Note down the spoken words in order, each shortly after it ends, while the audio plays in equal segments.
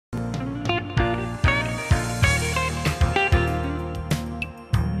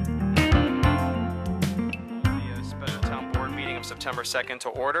September 2nd to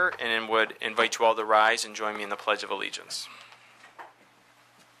order, and would invite you all to rise and join me in the Pledge of Allegiance.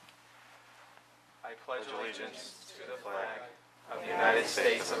 I pledge allegiance to the flag of the United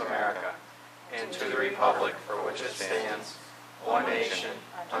States of America and to the republic for which it stands, one nation,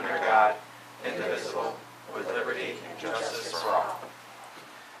 under God, indivisible, with liberty and justice for all.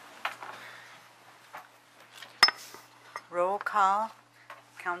 Roll call.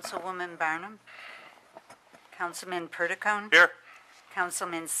 Councilwoman Barnum. Councilman Perdicone. Here.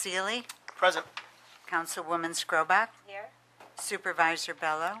 Councilman Seeley. Present. Councilwoman Scrobach. Here. Supervisor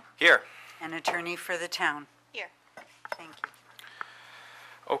Bello. Here. And attorney for the town. Here. Thank you.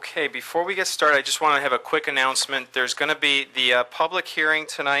 Okay, before we get started, I just want to have a quick announcement. There's going to be the public hearing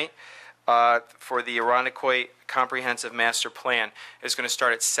tonight for the Irondequoit Comprehensive Master Plan is going to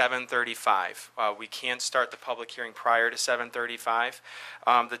start at 7:35. We can't start the public hearing prior to 7:35.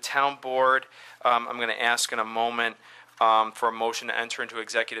 The town board, I'm going to ask in a moment for a motion to enter into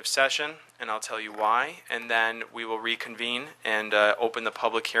executive session, and I'll tell you why, and then we will reconvene and open the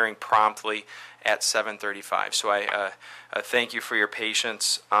public hearing promptly at 7:35. So I thank you for your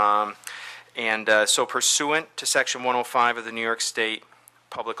patience. So pursuant to Section 105 of the New York State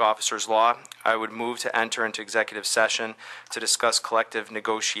Public Officers Law, I would move to enter into executive session to discuss collective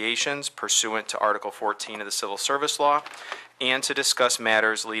negotiations pursuant to Article 14 of the Civil Service Law and to discuss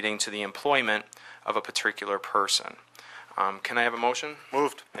matters leading to the employment of a particular person. Can I have a motion?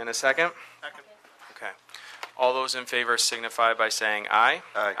 Moved. And a second? Second. Okay. All those in favor signify by saying aye.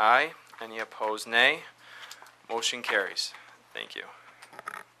 Aye. Aye. Any opposed, nay. Motion carries. Thank you.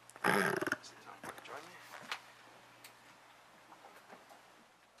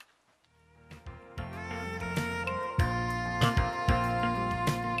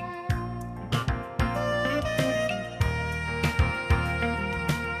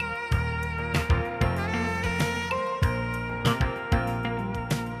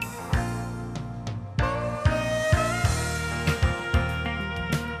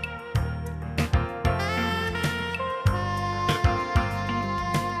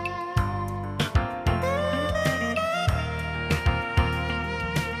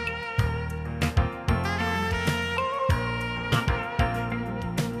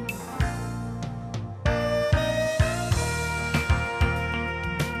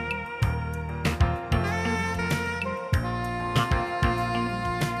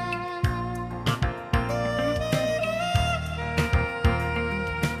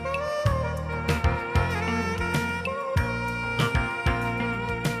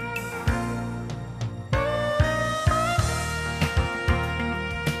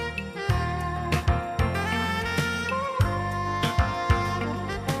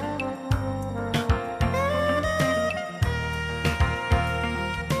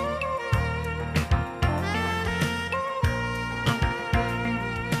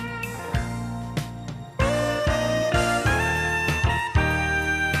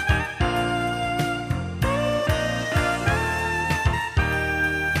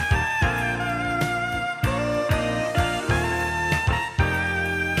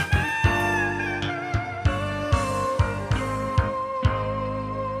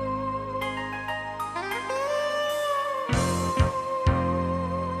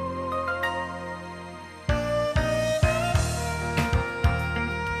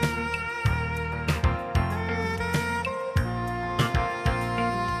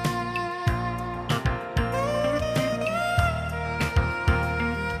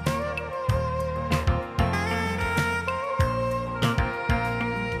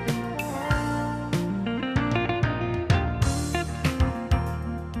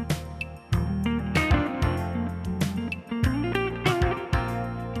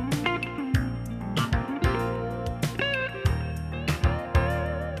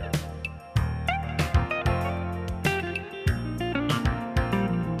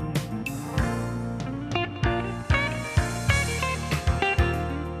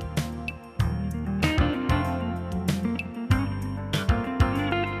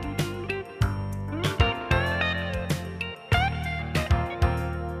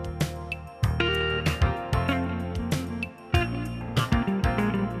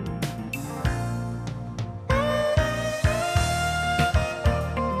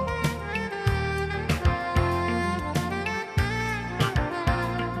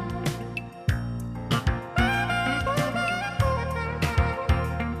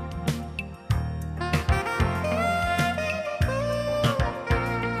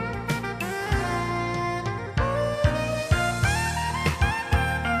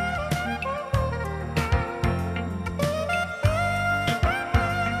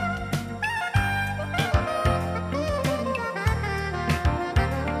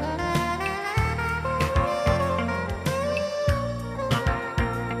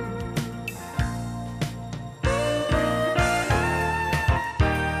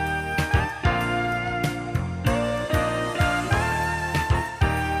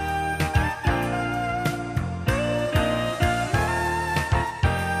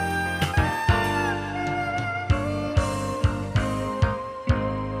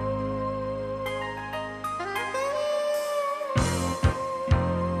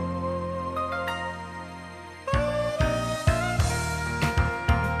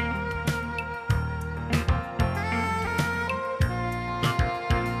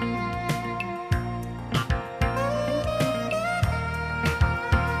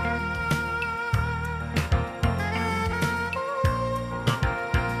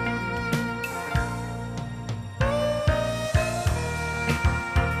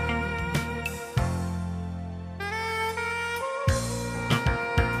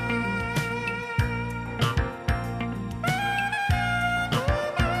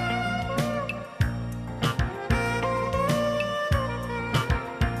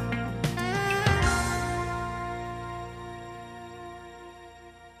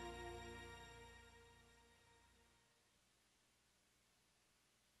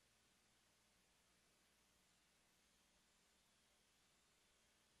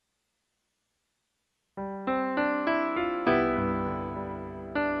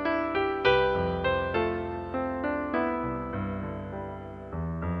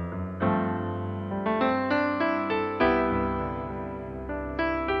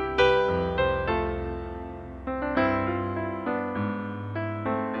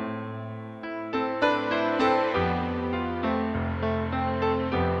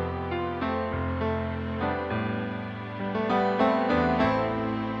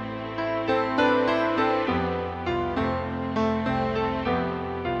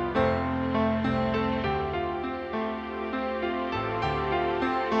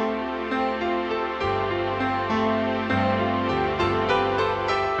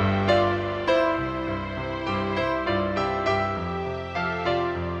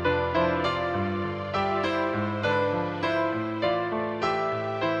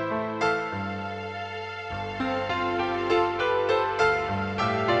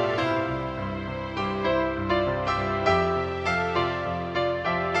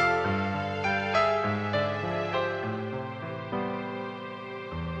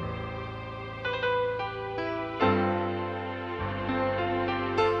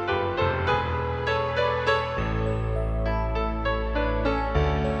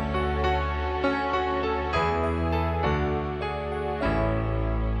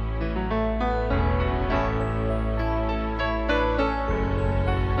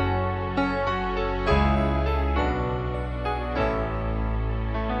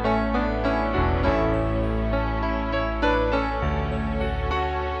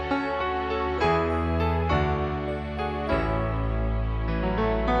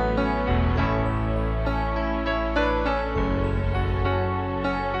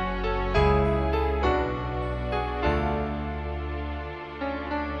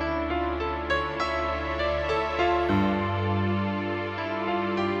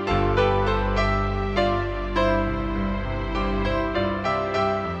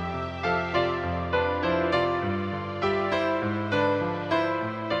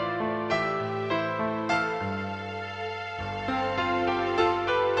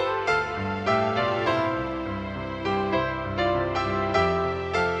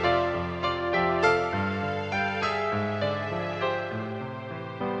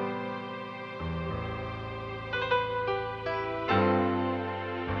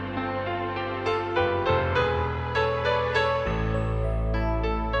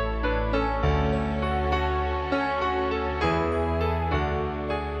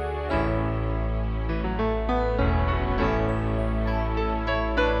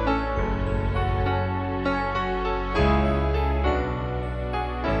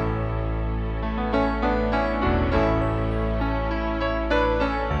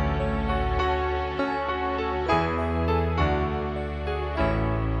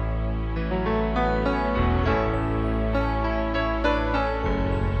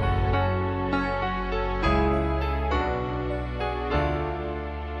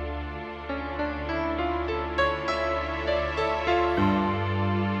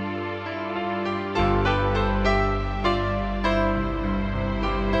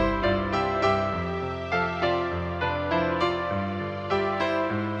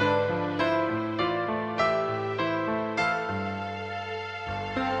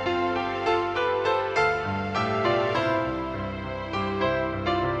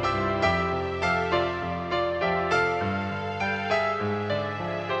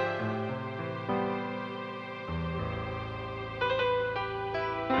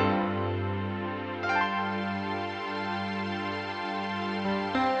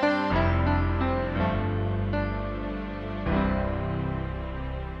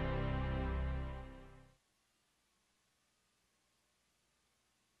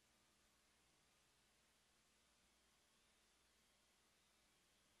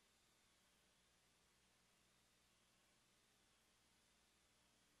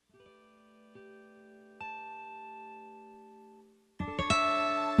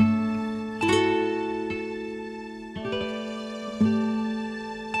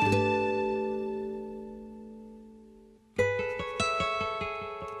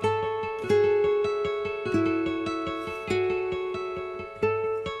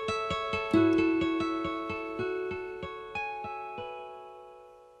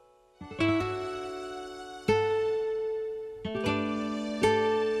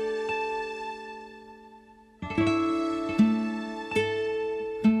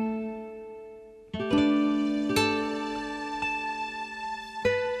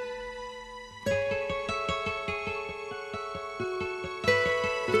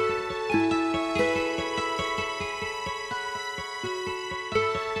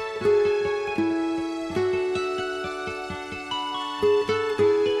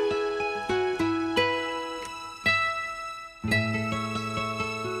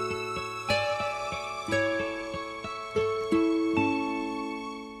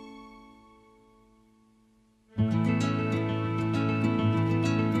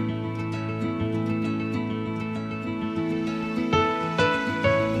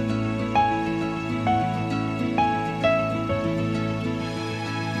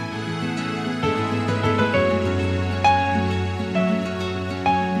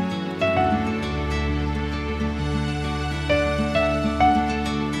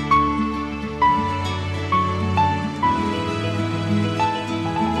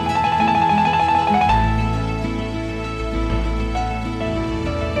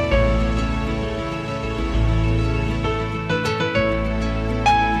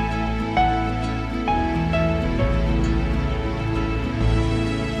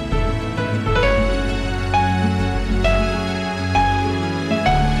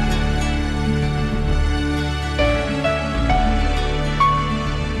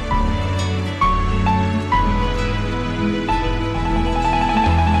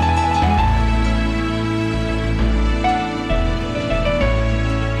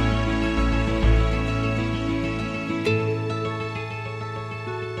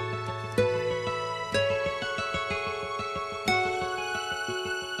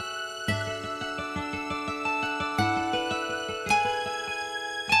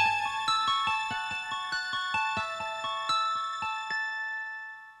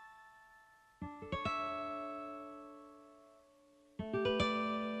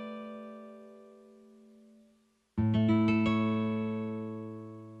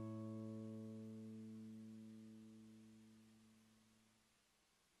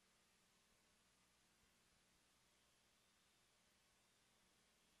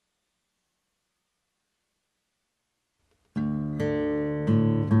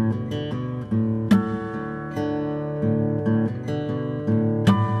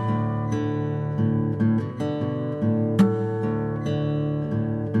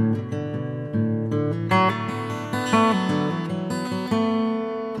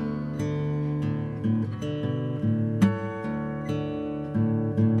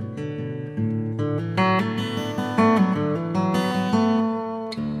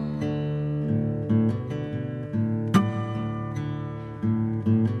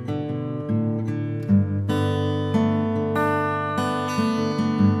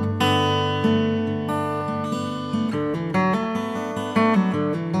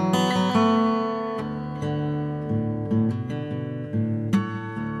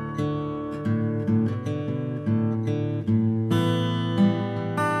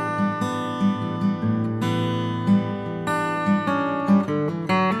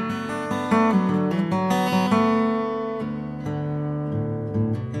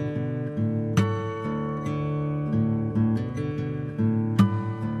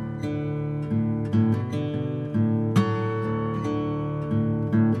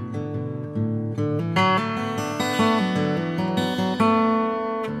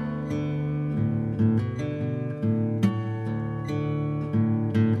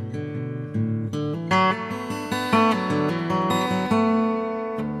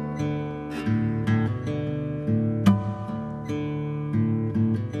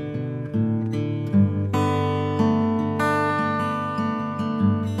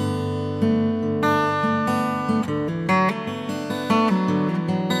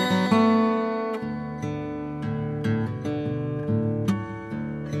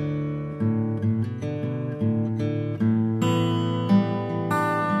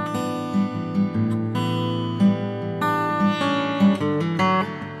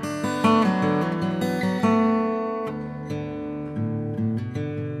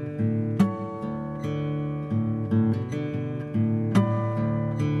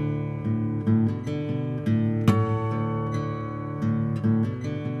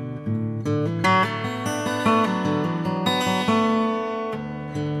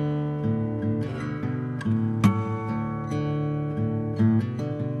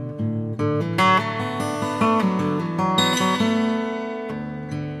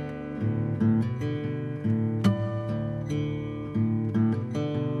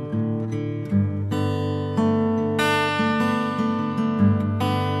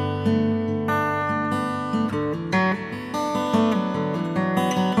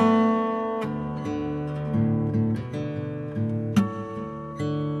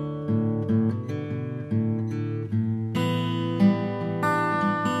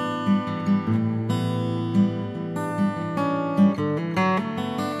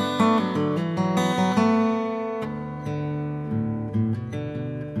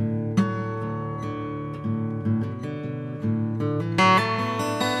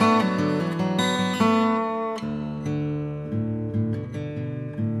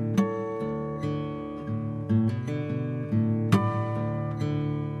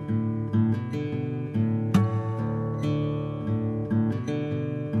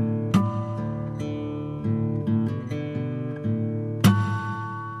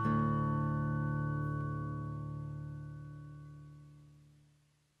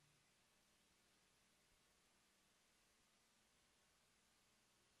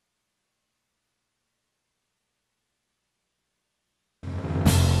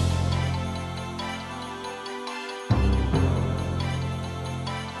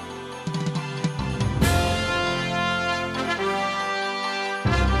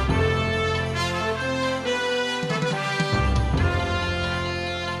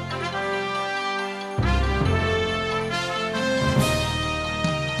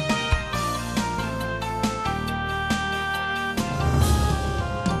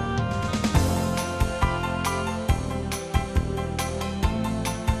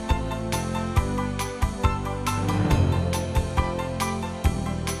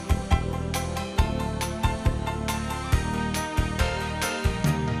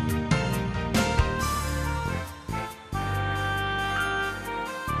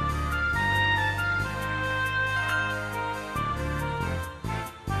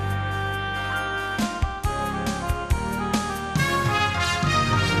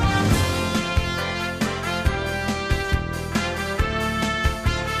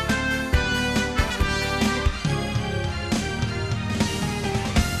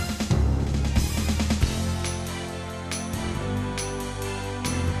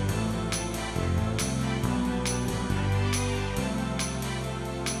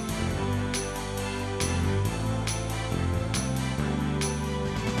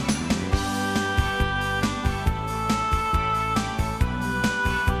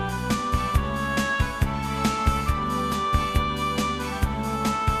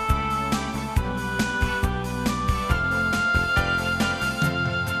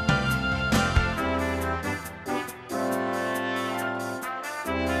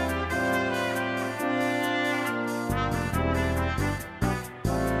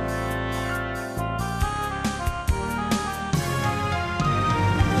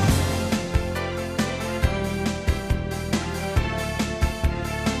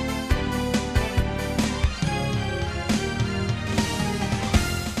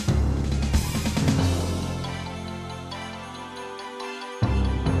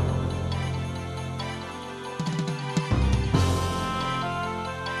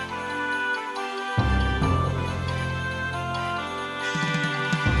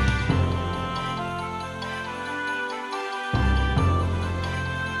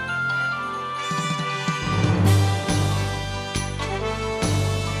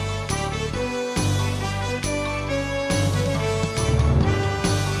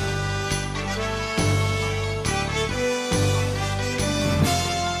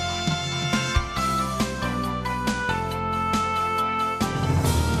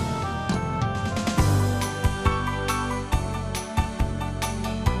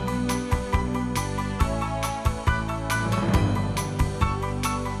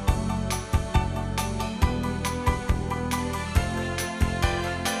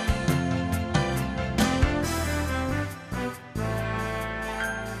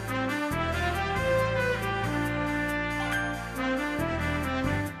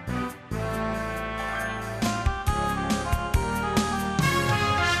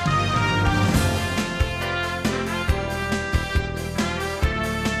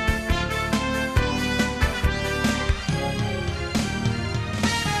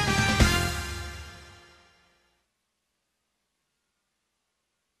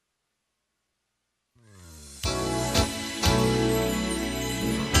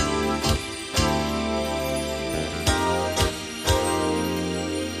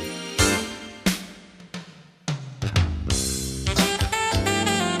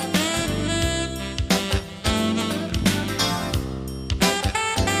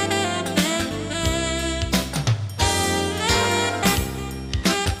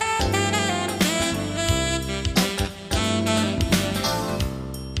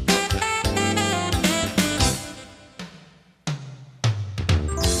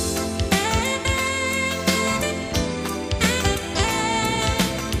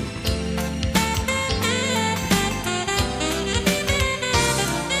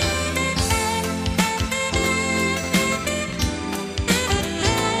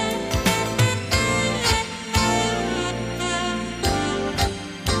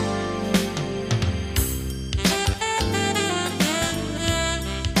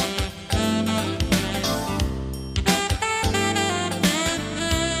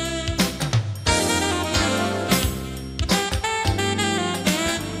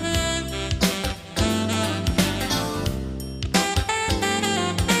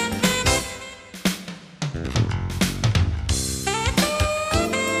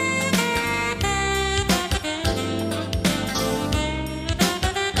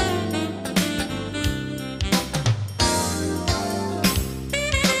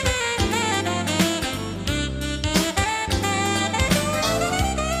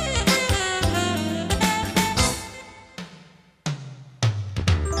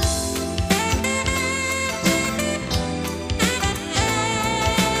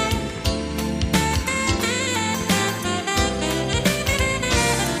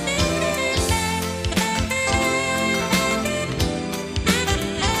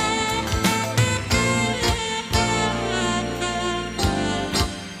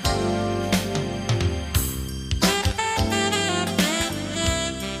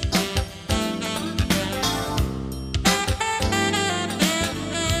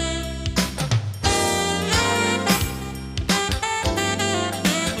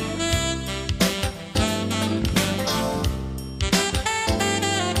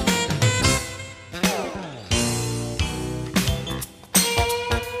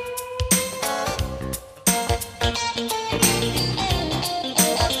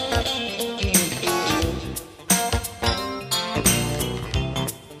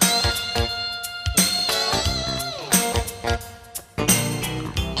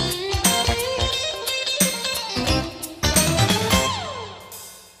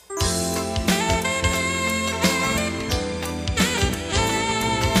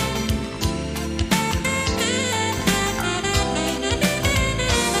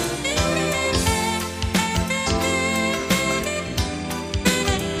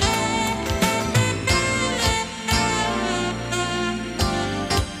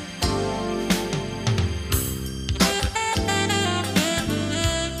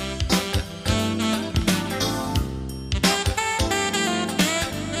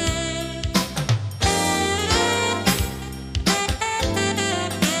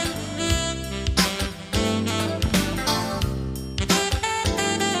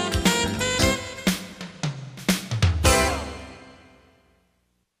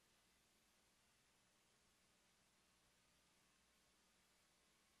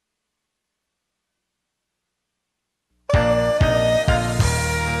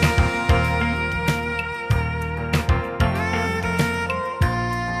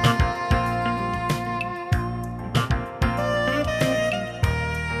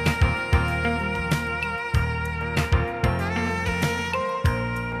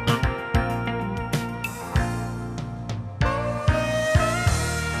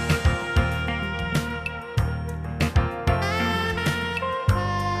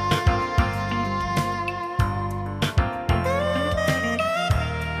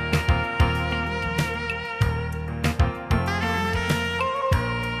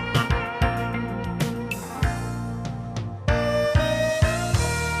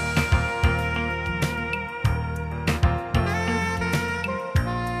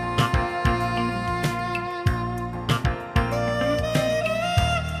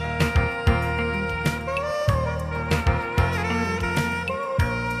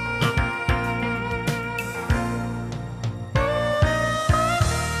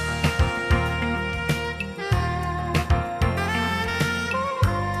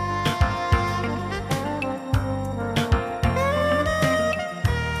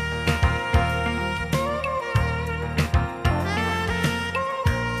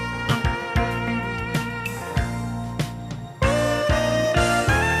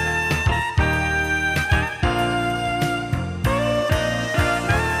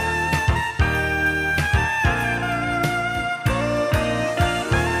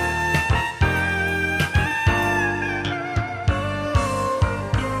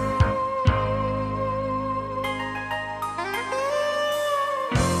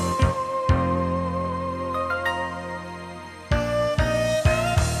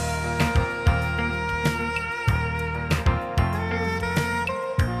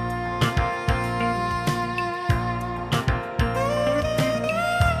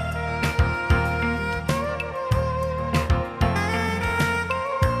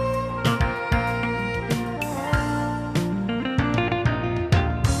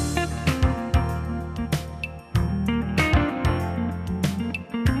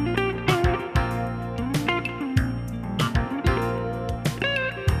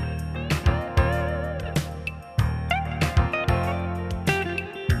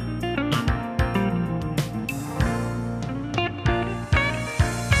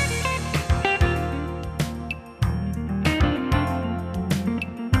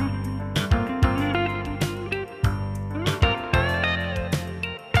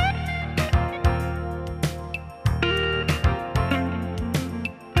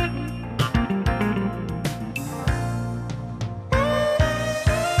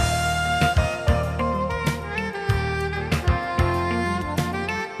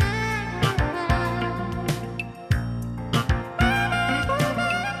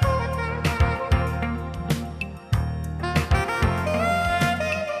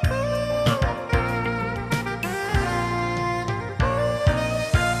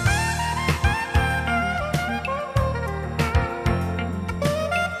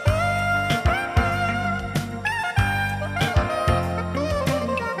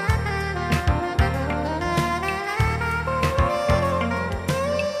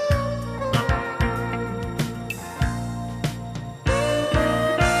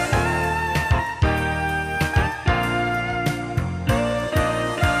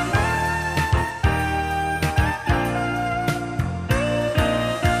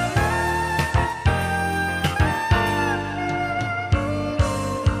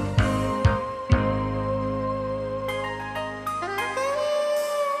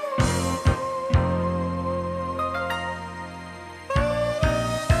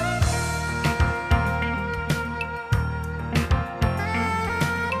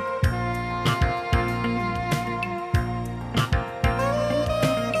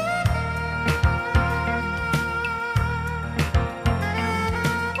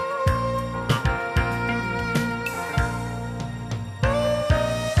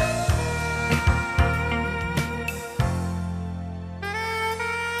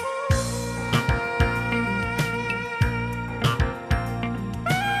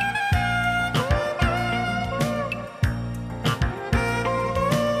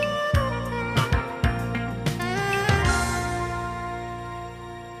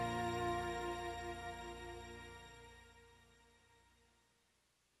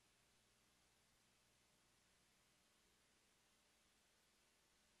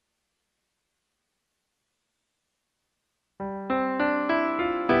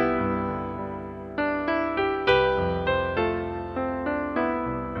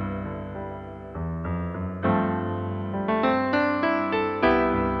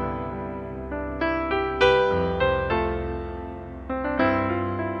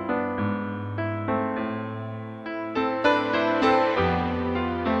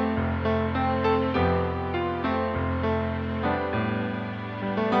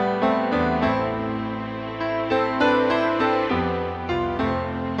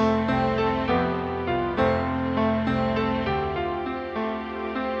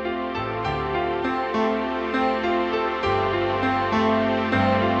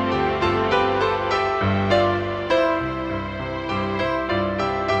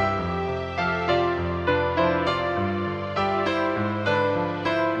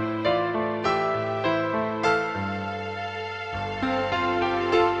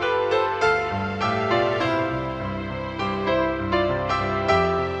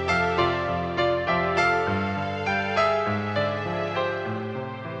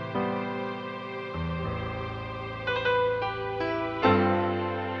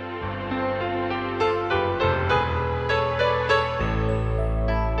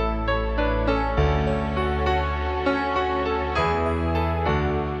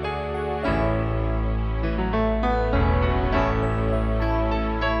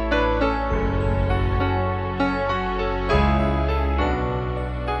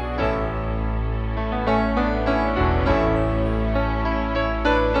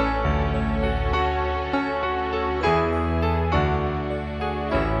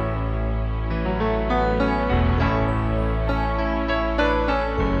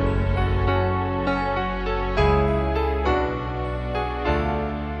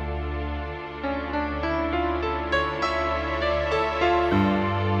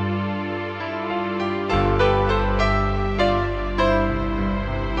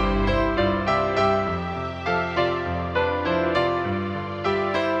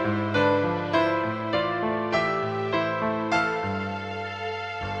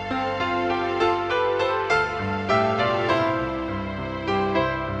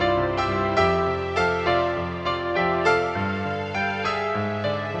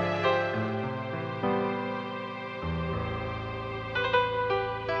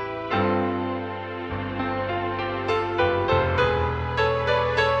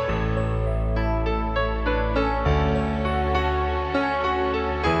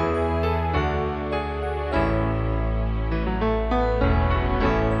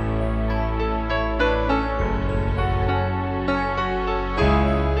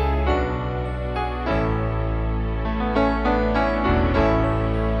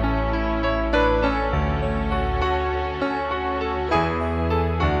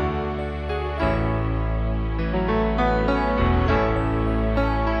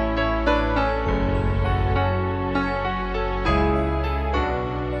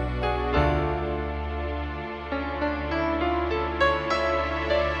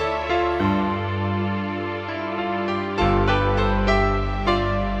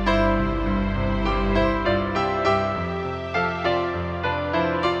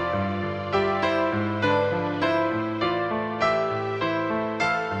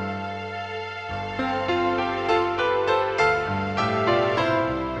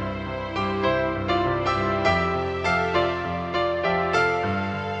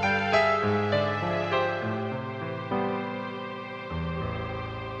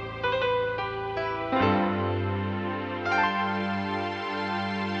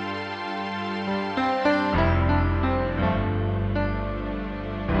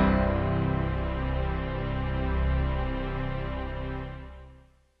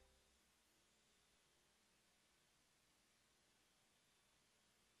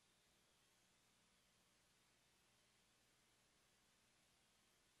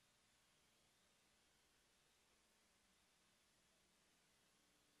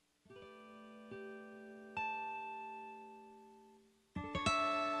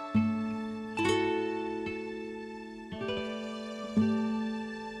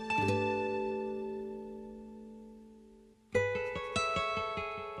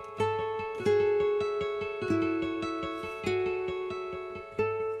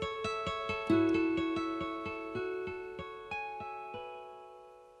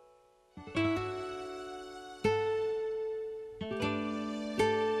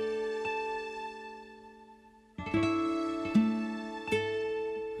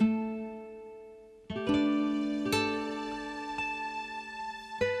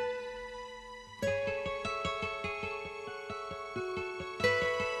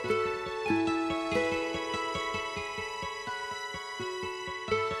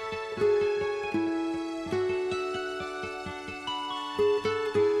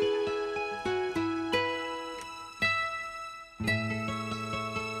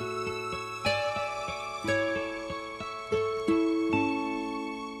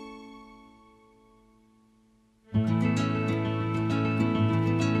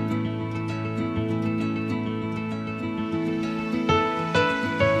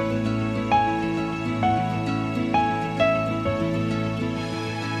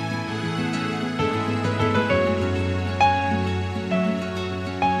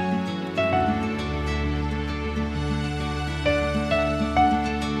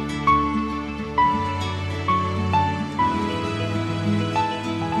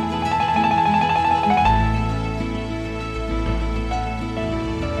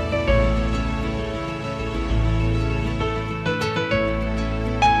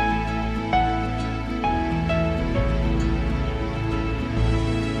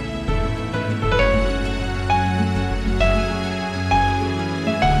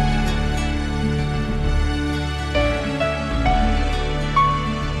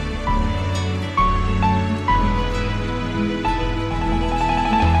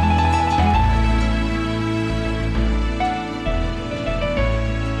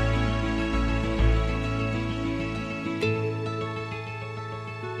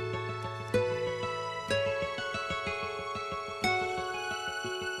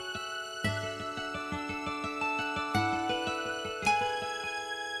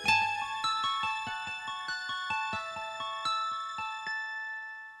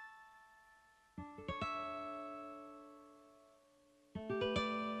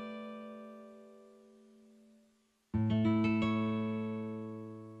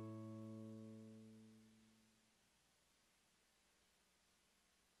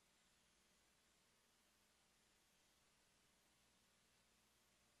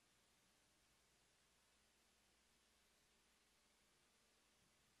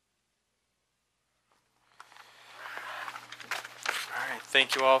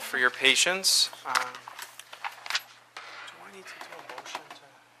 Thank you all for your patience. Do I need to do a motion to...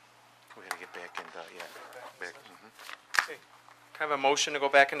 We gotta get back into, yeah. Back. Okay. Can I have a motion to go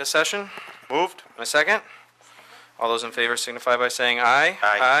back into session? Moved? And a second? All those in favor signify by saying aye.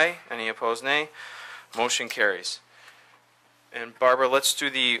 Aye. Any opposed, nay. Motion carries. And Barbara, let's do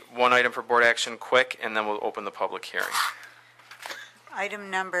the one item for board action quick, and then we'll open the public hearing. Item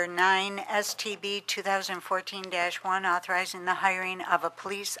number 9, STB 2014-1, authorizing the hiring of a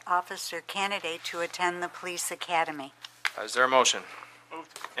police officer candidate to attend the police academy. Is there a motion?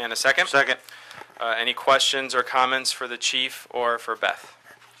 Moved. And a second? Second. Any questions or comments for the chief or for Beth?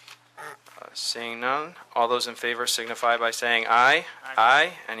 Seeing none, all those in favor signify by saying aye.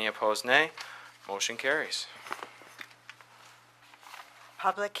 Aye. Any opposed, nay. Motion carries.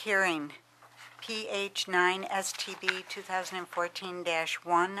 Public hearing, PH 9 STB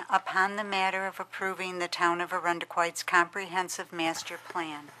 2014-1, upon the matter of approving the Town of Arundequoit's Comprehensive Master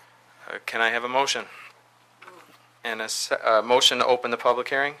Plan. Can I have a motion? And a motion to open the public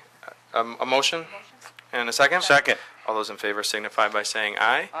hearing? A motion? And a second? Second. All those in favor signify by saying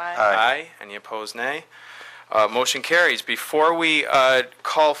aye. Aye. Any opposed, nay. Motion carries. Before we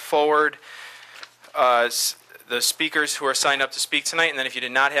call forward the speakers who are signed up to speak tonight, and then if you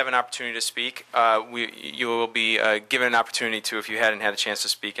did not have an opportunity to speak, you will be given an opportunity to if you hadn't had a chance to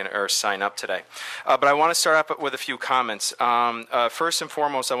speak or sign up today. But I want to start up with a few comments. First and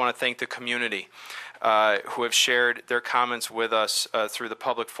foremost, I want to thank the community who have shared their comments with us through the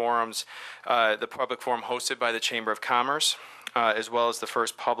public forums, the public forum hosted by the Chamber of Commerce, as well as the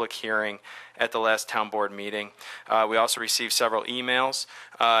first public hearing at the last town board meeting. We also received several emails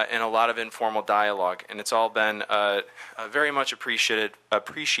and a lot of informal dialogue, and it's all been very much appreciated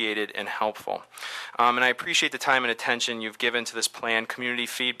and helpful. And I appreciate the time and attention you've given to this plan. Community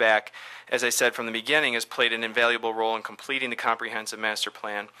feedback, as I said from the beginning, has played an invaluable role in completing the comprehensive master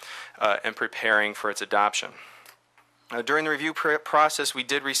plan and preparing for its adoption. During the review process, we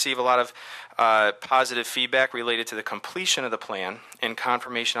did receive a lot of positive feedback related to the completion of the plan and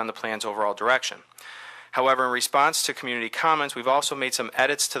confirmation on the plan's overall direction. However, in response to community comments, we've also made some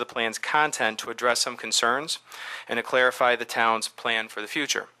edits to the plan's content to address some concerns and to clarify the town's plan for the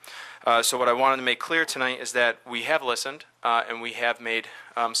future. So what I wanted to make clear tonight is that we have listened and we have made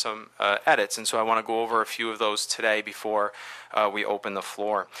some edits, and so I want to go over a few of those today before we open the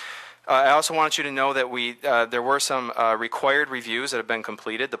floor. I also want you to know that there were some required reviews that have been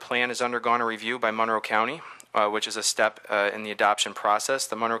completed. The plan has undergone a review by Monroe County, which is a step in the adoption process.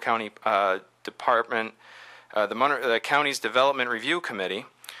 The Monroe County the county's Development Review Committee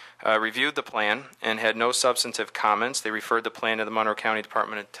reviewed the plan and had no substantive comments. They referred the plan to the Monroe County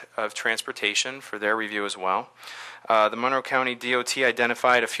Department of Transportation for their review as well. The Monroe County DOT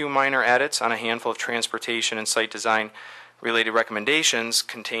identified a few minor edits on a handful of transportation and site design related recommendations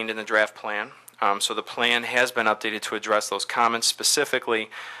contained in the draft plan. So the plan has been updated to address those comments,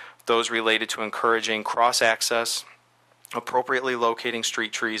 specifically those related to encouraging cross-access, appropriately locating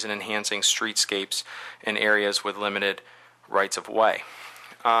street trees, and enhancing streetscapes in areas with limited rights-of-way.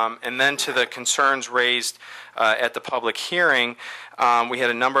 And then to the concerns raised at the public hearing, we had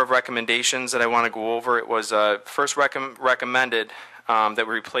a number of recommendations that I want to go over. It was first recommended that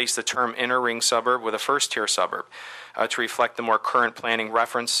we replace the term inner ring suburb with a first-tier suburb to reflect the more current planning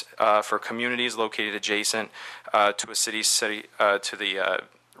reference for communities located adjacent to the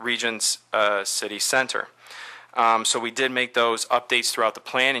region's city center. So we did make those updates throughout the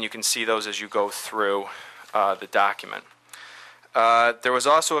plan, and you can see those as you go through the document. There was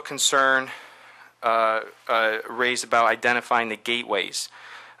also a concern raised about identifying the gateways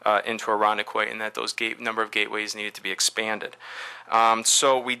into Arundequoit, and that those number of gateways needed to be expanded.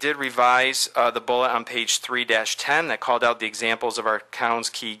 So we did revise the bullet on page 3-10 that called out the examples of our town's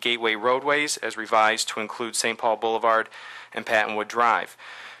key gateway roadways as revised to include St. Paul Boulevard and Pattonwood Drive.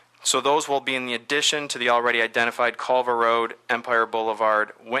 So those will be in the addition to the already identified Culver Road, Empire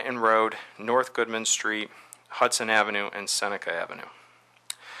Boulevard, Winton Road, North Goodman Street, Hudson Avenue, and Seneca Avenue.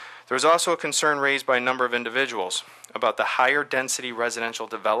 There was also a concern raised by a number of individuals about the higher density residential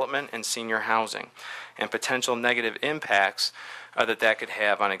development and senior housing and potential negative impacts that could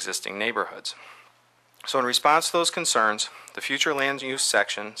have on existing neighborhoods. So in response to those concerns, the future land use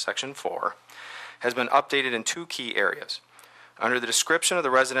section, section 4, has been updated in two key areas. Under the description of the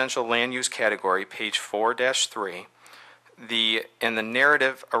residential land use category, page 4-3, and the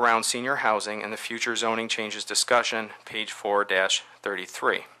narrative around senior housing and the future zoning changes discussion, page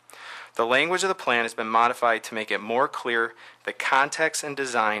 4-33. The language of the plan has been modified to make it more clear the context and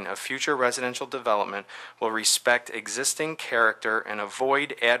design of future residential development will respect existing character and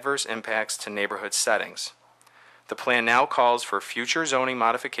avoid adverse impacts to neighborhood settings. The plan now calls for future zoning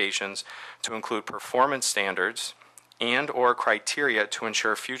modifications to include performance standards and/or criteria to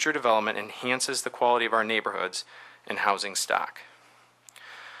ensure future development enhances the quality of our neighborhoods and housing stock.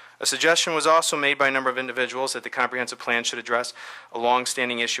 A suggestion was also made by a number of individuals that the comprehensive plan should address a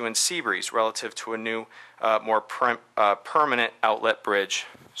long-standing issue in Seabreeze relative to a new, more permanent outlet bridge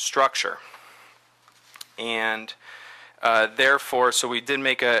structure. And therefore, so we did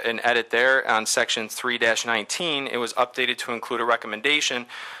make an edit there on section 3-19. It was updated to include a recommendation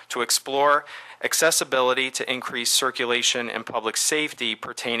to explore accessibility to increase circulation and public safety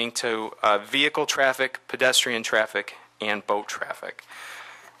pertaining to vehicle traffic, pedestrian traffic, and boat traffic.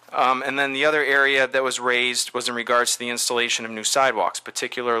 And then the other area that was raised was in regards to the installation of new sidewalks,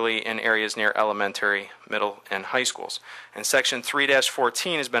 particularly in areas near elementary, middle, and high schools. And section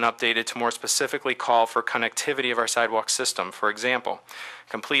 3-14 has been updated to more specifically call for connectivity of our sidewalk system. For example,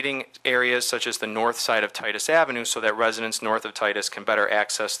 completing areas such as the north side of Titus Avenue so that residents north of Titus can better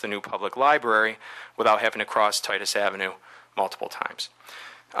access the new public library without having to cross Titus Avenue multiple times.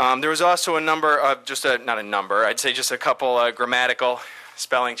 There was also a number of, not a number, I'd say just a couple grammatical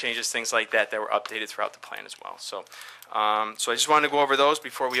spelling changes, things like that, that were updated throughout the plan as well. So I just wanted to go over those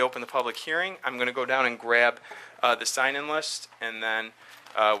before we open the public hearing. I'm going to go down and grab the sign-in list, and then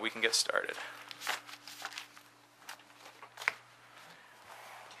we can get started.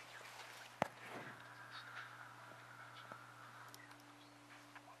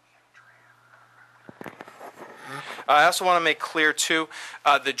 I also want to make clear, too,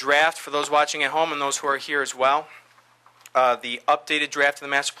 the draft for those watching at home and those who are here as well. The updated draft of the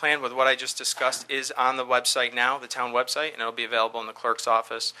master plan with what I just discussed is on the website now, the town website, and it'll be available in the clerk's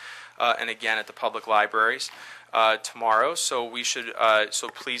office and again at the public libraries tomorrow. So we should, so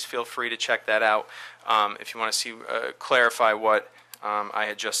please feel free to check that out if you want to see, clarify what I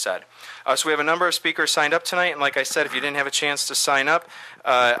had just said. So we have a number of speakers signed up tonight, and like I said, if you didn't have a chance to sign up,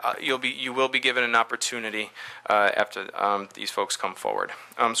 you will be given an opportunity after these folks come forward.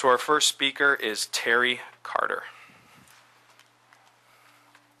 So our first speaker is Terry Carter.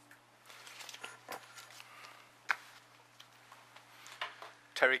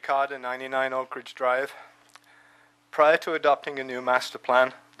 Terry Carter, 99 Oak Ridge Drive. Prior to adopting a new master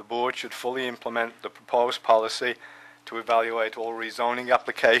plan, the board should fully implement the proposed policy to evaluate all rezoning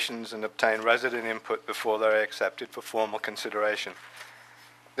applications and obtain resident input before they are accepted for formal consideration.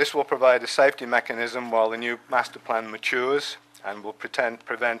 This will provide a safety mechanism while the new master plan matures and will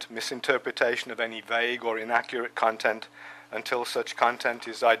prevent misinterpretation of any vague or inaccurate content until such content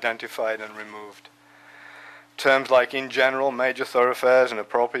is identified and removed. Terms like in general, major thoroughfares, and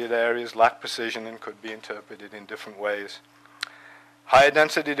appropriate areas lack precision and could be interpreted in different ways. Higher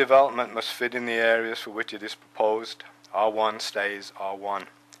density development must fit in the areas for which it is proposed. R1 stays R1.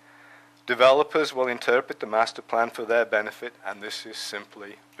 Developers will interpret the master plan for their benefit, and this is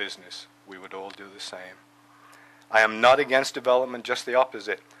simply business. We would all do the same. I am not against development, just the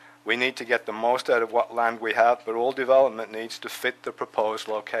opposite. We need to get the most out of what land we have, but all development needs to fit the proposed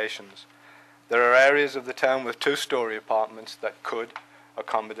locations. There are areas of the town with 2-story apartments that could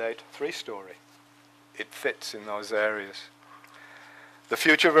accommodate 3-story. It fits in those areas. The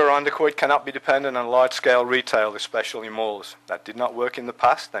future of Irondequoit cannot be dependent on large-scale retail, especially malls. That did not work in the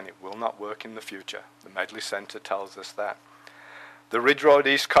past, and it will not work in the future. The Medley Center tells us that. The Ridge Road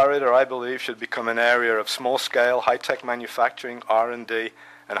East Corridor, I believe, should become an area of small-scale, high-tech manufacturing, R&D,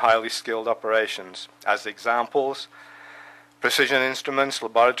 and highly skilled operations. As examples, precision instruments,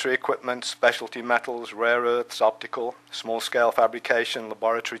 laboratory equipment, specialty metals, rare earths, optical, small-scale fabrication,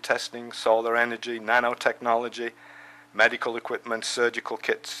 laboratory testing, solar energy, nanotechnology, medical equipment, surgical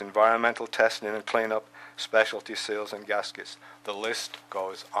kits, environmental testing and cleanup, specialty seals and gaskets. The list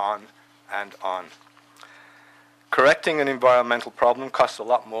goes on and on. Correcting an environmental problem costs a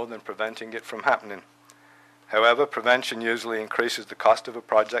lot more than preventing it from happening. However, prevention usually increases the cost of a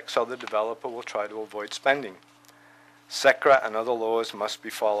project, so the developer will try to avoid spending. SECRA and other laws must be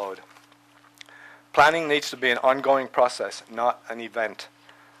followed. Planning needs to be an ongoing process, not an event.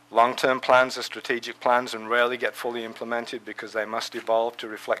 Long-term plans are strategic plans and rarely get fully implemented because they must evolve to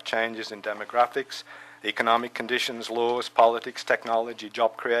reflect changes in demographics, economic conditions, laws, politics, technology,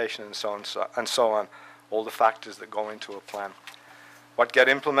 job creation, and so on, all the factors that go into a plan. What get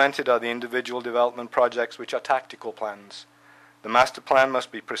implemented are the individual development projects, which are tactical plans. The master plan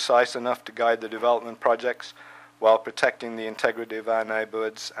must be precise enough to guide the development projects while protecting the integrity of our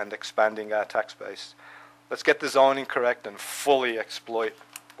neighborhoods and expanding our tax base. Let's get the zoning correct and fully exploit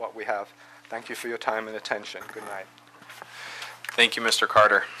what we have. Thank you for your time and attention. Good night. Thank you, Mr.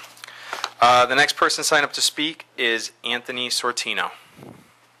 Carter. The next person signed up to speak is Anthony Sortino.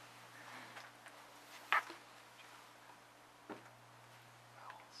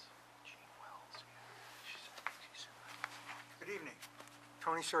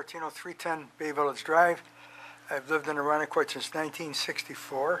 Tony Sortino, 310 Bay Village Drive. I've lived in Arundecoit since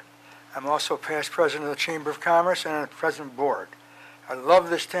 1964. I'm also past president of the Chamber of Commerce and on the president board. I love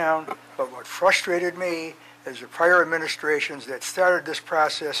this town, but what frustrated me is the prior administrations that started this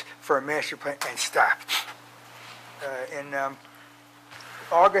process for a master plan and stopped. In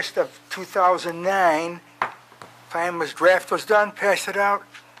August of 2009, draft was done, passed it out.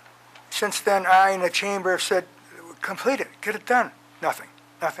 Since then, I and the chamber have said, complete it, get it done. Nothing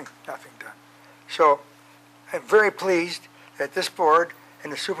done. So I'm very pleased that this board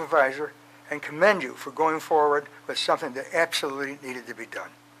and the supervisor, and commend you for going forward with something that absolutely needed to be done.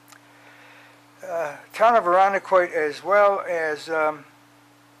 Town of Arundecoit, as well as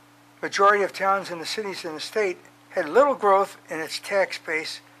majority of towns in the cities in the state, had little growth in its tax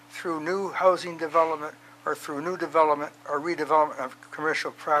base through new housing development or through new development or redevelopment of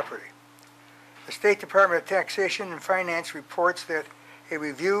commercial property. The State Department of Taxation and Finance reports that a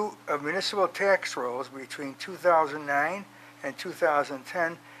review of municipal tax rolls between 2009 and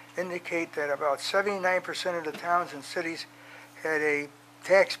 2010 indicate that about 79% of the towns and cities had a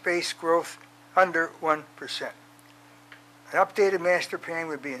tax base growth under 1%. An updated master plan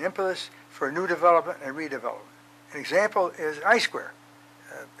would be an impetus for new development and redevelopment. An example is I-Square.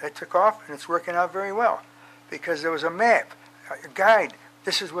 That took off and it's working out very well because there was a map, a guide.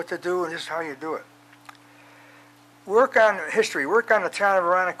 This is what to do and this is how you do it. Work on history, work on the Town of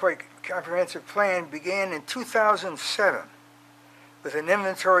Arundecoit Comprehensive Plan began in 2007 with an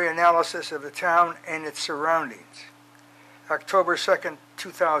inventory analysis of the town and its surroundings. October 2nd,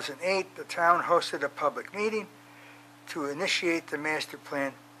 2008, the town hosted a public meeting to initiate the master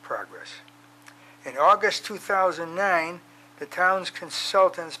plan progress. In August 2009, the town's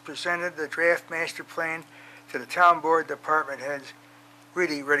consultants presented the draft master plan to the town board department heads,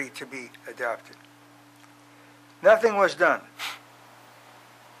 really ready to be adopted. Nothing was done.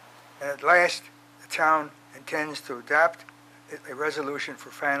 And at last, the town intends to adopt a resolution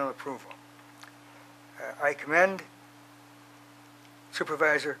for final approval. I commend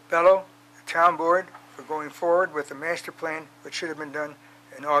Supervisor Bello, the town board, for going forward with the master plan, which should have been done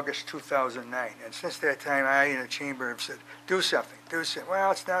in August 2009. And since that time, I and the chamber have said, do something. Well,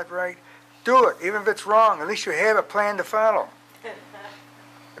 it's not right. Do it, even if it's wrong. At least you have a plan to follow.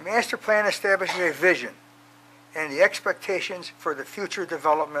 The master plan establishes a vision and the expectations for the future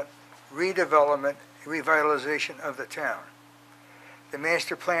development, redevelopment, and revitalization of the town. The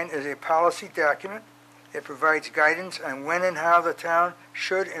master plan is a policy document that provides guidance on when and how the town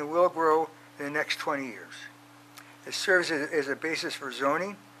should and will grow in the next 20 years. It serves as a basis for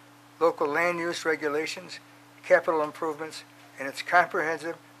zoning, local land use regulations, capital improvements, and it's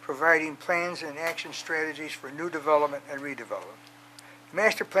comprehensive, providing plans and action strategies for new development and redevelopment. The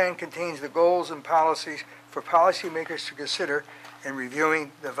master plan contains the goals and policies for policymakers to consider in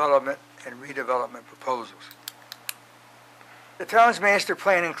reviewing development and redevelopment proposals. The town's master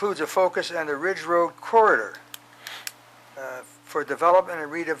plan includes a focus on the Ridge Road corridor for development and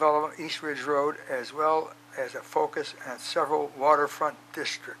redevelopment East Ridge Road, as well as a focus on several waterfront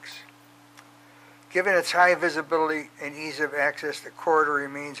districts. Given its high visibility and ease of access, the corridor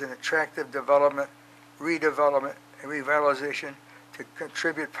remains an attractive development, redevelopment, and revitalization to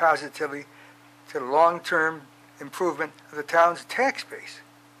contribute positively to the long-term improvement of the town's tax base.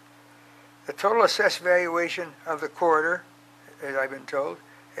 The total assessed valuation of the corridor, as I've been told,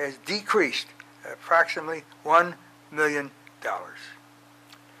 has decreased approximately $1 million.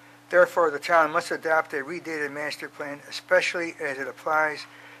 Therefore, the town must adopt a redated master plan, especially as it applies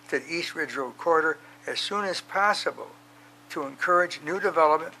to the East Ridge Road corridor, as soon as possible to encourage new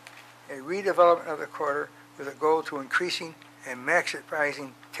development and redevelopment of the corridor with a goal to increasing and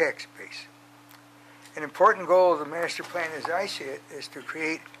maximizing tax base. An important goal of the master plan, as I see it, is to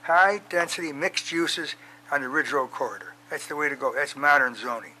create high-density mixed uses on the Ridge Road corridor. That's the way to go. That's modern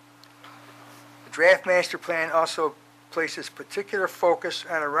zoning. The draft master plan also places particular focus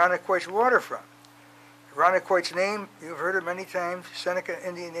on Arundecoit's waterfront. Arundecoit's name, you've heard it many times, Seneca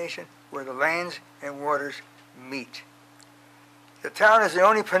Indian Nation, where the lands and waters meet. The town is the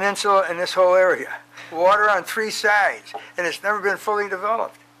only peninsula in this whole area. Water on 3 sides, and it's never been fully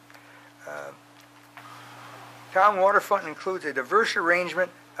developed. Town waterfront includes a diverse arrangement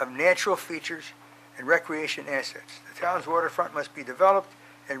of natural features and recreation assets. The town's waterfront must be developed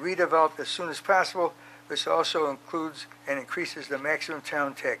and redeveloped as soon as possible. This also includes and increases the maximum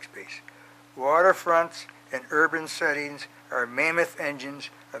town tax base. Waterfronts and urban settings are mammoth engines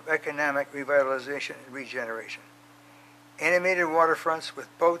of economic revitalization and regeneration. Animated waterfronts with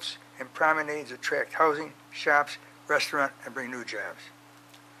boats and promenades attract housing, shops, restaurants, and bring new jobs.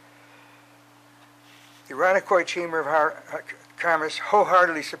 The Arundecoit Chamber of Commerce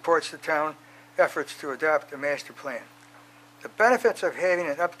wholeheartedly supports the town efforts to adopt a master plan. The benefits of having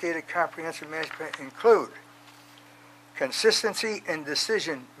an updated comprehensive master plan include consistency in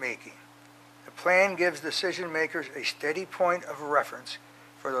decision-making. The plan gives decision makers a steady point of reference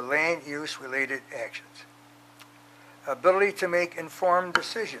for the land use-related actions. Ability to make informed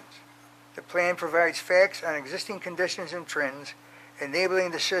decisions. The plan provides facts on existing conditions and trends,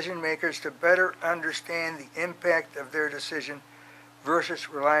 enabling decision makers to better understand the impact of their decision versus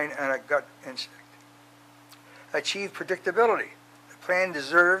relying on a gut instinct. Achieve predictability. The plan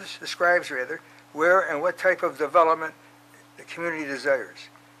describes where and what type of development the community desires.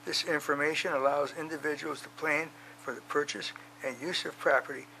 This information allows individuals to plan for the purchase and use of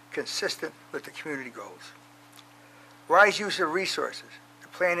property consistent with the community goals. Wise use of resources. The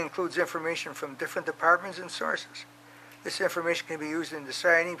plan includes information from different departments and sources. This information can be used in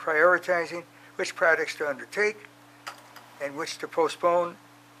deciding, prioritizing which projects to undertake and which to postpone,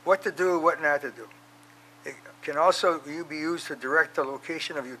 what to do, what not to do. It can also be used to direct the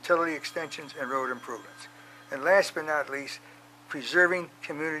location of utility extensions and road improvements. And last but not least, preserving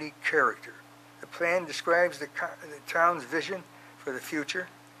community character. The plan describes the town's vision for the future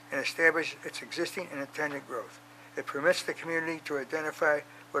and establishes its existing and intended growth. It permits the community to identify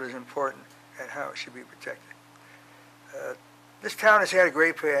what is important and how it should be protected. This town has had a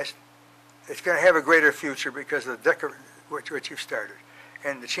great past. It's going to have a greater future because of what you've started.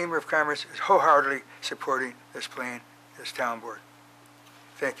 And the Chamber of Commerce is wholeheartedly supporting this plan, this town board.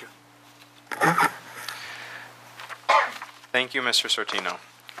 Thank you. Thank you, Mr. Sortino.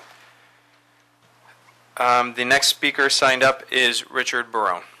 The next speaker signed up is Richard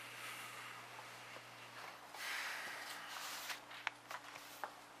Barone.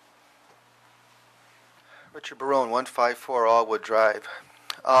 Richard Barone, 154 Allwood Drive.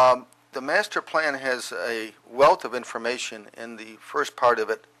 The master plan has a wealth of information in the first part of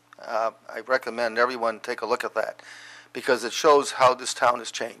it. I recommend everyone take a look at that because it shows how this town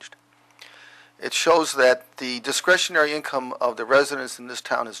has changed. It shows that the discretionary income of the residents in this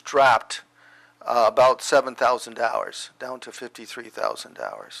town has dropped about $7,000 down to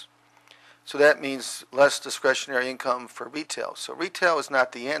 $53,000. So that means less discretionary income for retail. So retail is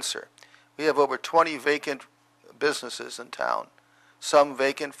not the answer. We have over 20 vacant businesses in town, some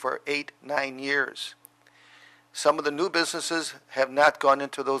vacant for 8-9 years. Some of the new businesses have not gone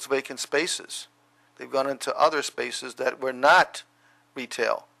into those vacant spaces. They've gone into other spaces that were not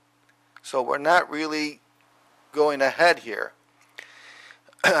retail. So we're not really going ahead here.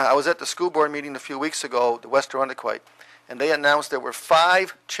 I was at the school board meeting a few weeks ago, the West Arundequoit, and they announced there were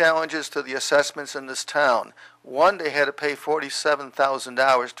 5 challenges to the assessments in this town. One, they had to pay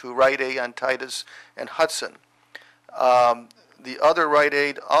 $47,000 to Rite Aid on Titus and Hudson. The other Rite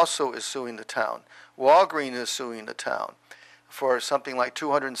Aid also is suing the town. Walgreens is suing the town for something like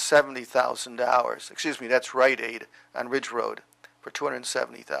 $270,000. Excuse me, that's Rite Aid on Ridge Road for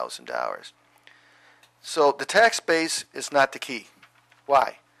 $270,000. So the tax base is not the key.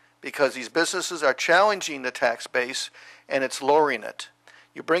 Why? Because these businesses are challenging the tax base and it's lowering it.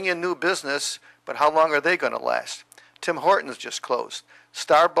 You bring in new business, but how long are they going to last? Tim Hortons just closed.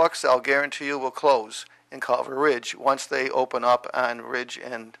 Starbucks, I'll guarantee you, will close in Culver Ridge once they open up on Ridge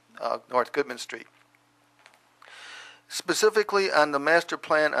and North Goodman Street. Specifically on the master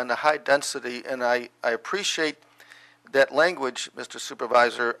plan on the high density, and I appreciate that language, Mr.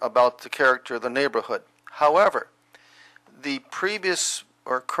 Supervisor, about the character of the neighborhood. However, the previous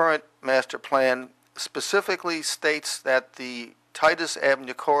or current master plan specifically states that the Titus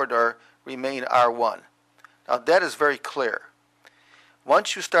Avenue corridor remain R1. Now that is very clear.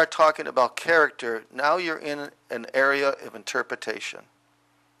 Once you start talking about character, now you're in an area of interpretation,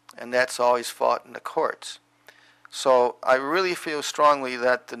 and that's always fought in the courts. So I really feel strongly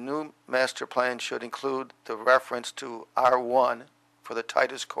that the new master plan should include the reference to R1 for the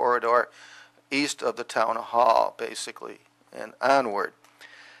Titus corridor east of the town hall, basically, and onward.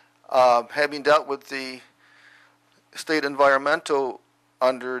 Having dealt with the state environmental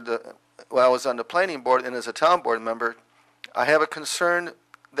while I was on the planning board and as a town board member, I have a concern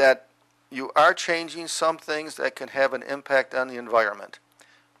that you are changing some things that can have an impact on the environment.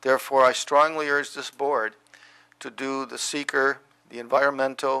 Therefore, I strongly urge this board to do the seeker, the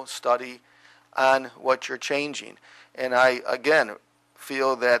environmental study on what you're changing. And I, again,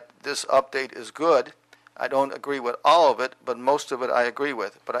 feel that this update is good. I don't agree with all of it, but most of it I agree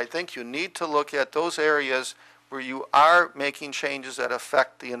with. But I think you need to look at those areas where you are making changes that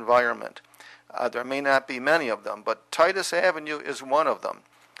affect the environment. There may not be many of them, but Titus Avenue is one of them.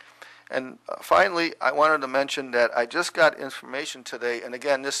 And finally, I wanted to mention that I just got information today, and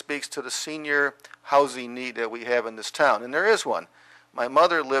again, this speaks to the senior housing need that we have in this town, and there is one. My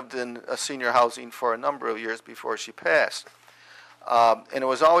mother lived in a senior housing for a number of years before she passed. And it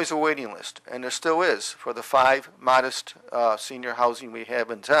was always a waiting list, and there still is, for the 5 modest senior housing we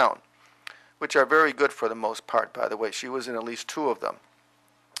have in town, which are very good for the most part, by the way. She was in at least 2 of them,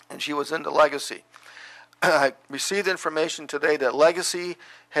 and she was into Legacy. I received information today that Legacy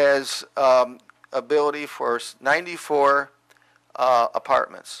has ability for 94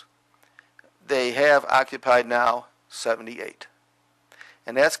 apartments. They have occupied now 78.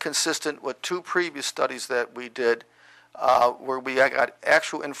 And that's consistent with 2 previous studies that we did where we got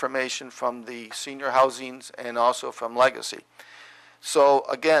actual information from the senior housings and also from Legacy. So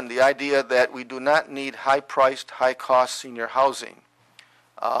again, the idea that we do not need high-priced, high-cost senior housing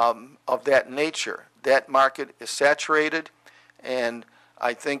of that nature. That market is saturated, and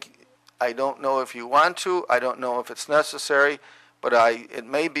I don't know if you want to, I don't know if it's necessary, but it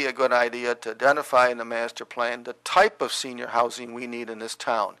may be a good idea to identify in the master plan the type of senior housing we need in this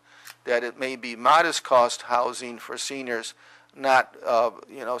town. That it may be modest cost housing for seniors, not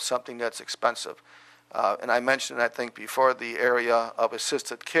something that's expensive. And I mentioned, I think, before the area of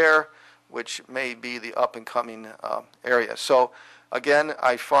assisted care, which may be the up-and-coming area. So again,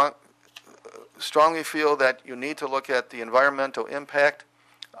 I strongly feel that you need to look at the environmental impact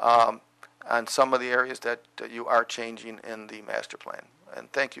on some of the areas that you are changing in the master plan.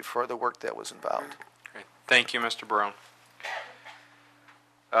 And thank you for the work that was involved. Great. Thank you, Mr. Barone.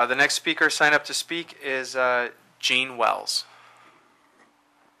 The next speaker signed up to speak is Jean Wells.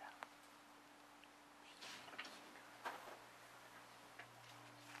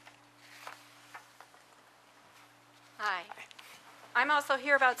 Hi. I'm also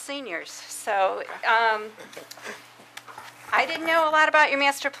here about seniors. So I didn't know a lot about your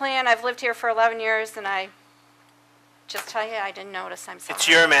master plan. I've lived here for 11 years, and I just tell you, I didn't notice. I'm sorry. It's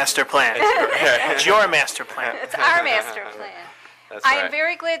your master plan. It's your master plan. It's our master plan. That's I right. am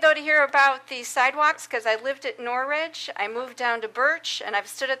very glad, though, to hear about the sidewalks, because I lived at Norridge. I moved down to Birch, and I've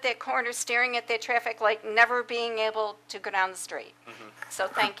stood at that corner staring at that traffic light, never being able to go down the street. So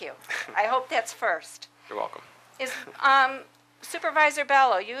thank you. I hope that's first. You're welcome. Is Supervisor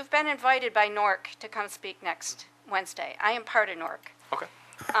Bello, you've been invited by NORC to come speak next Wednesday. I am part of NORC. Okay.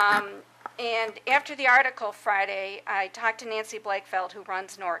 And after the article Friday, I talked to Nancy Blakefeld, who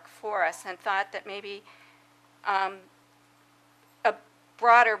runs NORC for us, and thought that maybe a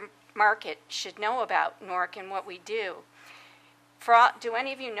broader market should know about NORC and what we do. Do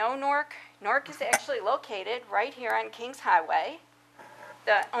any of you know NORC? NORC is actually located right here on Kings Highway,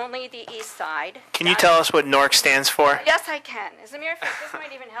 only the east side. Can you tell us what NORC stands for? Yes, I can. As a matter of fact, this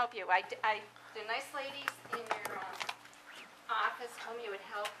might even help you. The nice ladies in your office told me it would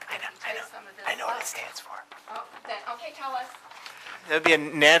help if you take some of this. I know what it stands for. Oh, then, okay, tell us. That would be a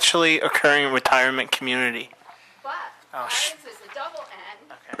naturally occurring retirement community. But Oh, ours is a double N,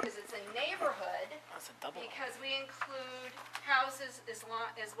 Okay. because it's a neighborhood, That's a double. because we include houses as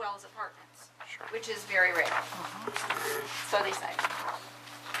well as apartments, Sure. which is very rare. So they say.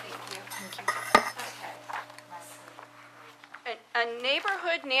 Thank you. Okay. A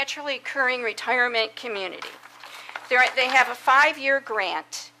neighborhood naturally occurring retirement community. They have a 5-year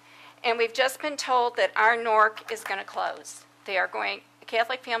grant, and we've just been told that our NORC is going to close.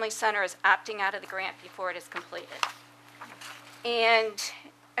 Catholic Family Center is opting out of the grant before it is completed. And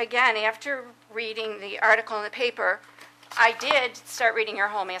again, after reading the article in the paper, I did start reading your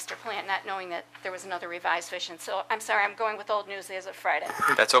whole master plan, not knowing that there was another revised version. So I'm sorry, I'm going with old news as of Friday.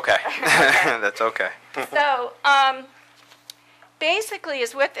 That's okay. That's okay. So basically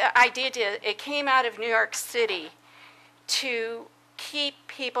is what the idea did. It came out of New York City to keep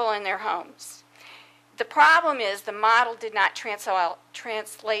people in their homes. The problem is the model did not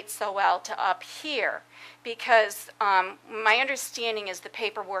translate so well to up here, because my understanding is the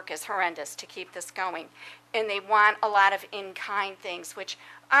paperwork is horrendous to keep this going, and they want a lot of in-kind things, which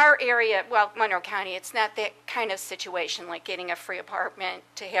our area, well, Monroe County, it's not that kind of situation like getting a free apartment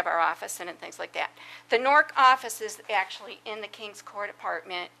to have our office in and things like that. The NORC office is actually in the Kings Court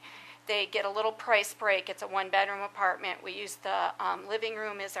apartment. They get a little price break. It's a 1-bedroom apartment. We use the living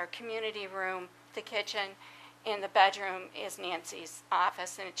room as our community room, the kitchen, and the bedroom is Nancy's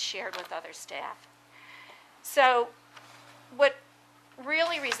office, and it's shared with other staff. So what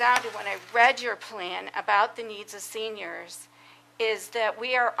really resounded when I read your plan about the needs of seniors is that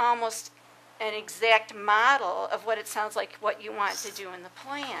we are almost an exact model of what it sounds like what you want to do in the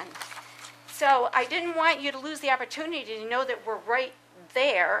plan. So I didn't want you to lose the opportunity to know that we're right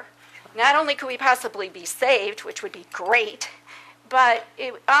there. Not only could we possibly be saved, which would be great, but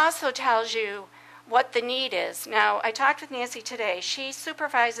it also tells you what the need is. Now, I talked with Nancy today. She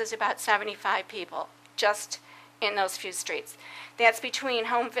supervises about 75 people just in those few streets. That's between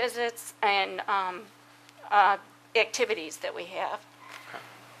home visits and activities that we have.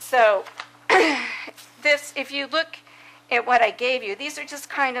 So this, if you look at what I gave you, these are just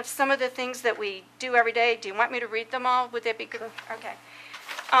kind of some of the things that we do every day. Do you want me to read them all? Would that be good? Okay.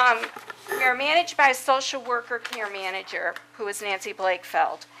 We are managed by a social worker care manager, who is Nancy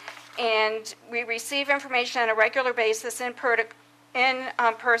Blakefeld. And we receive information on a regular basis in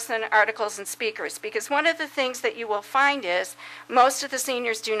person articles and speakers, because one of the things that you will find is most of the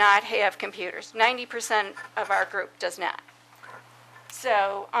seniors do not have computers. 90% of our group does not.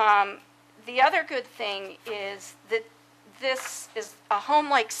 So the other good thing is that this is a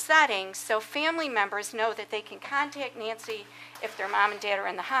home-like setting, so family members know that they can contact Nancy if their mom and dad are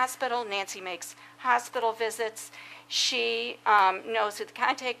in the hospital. Nancy makes hospital visits. She knows who the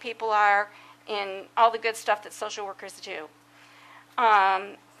contact people are and all the good stuff that social workers do.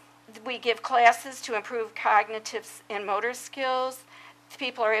 We give classes to improve cognitive and motor skills.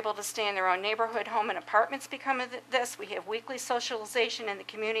 People are able to stay in their own neighborhood, home, and apartments because of this. We have weekly socialization in the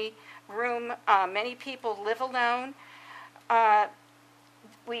community room. Many people live alone.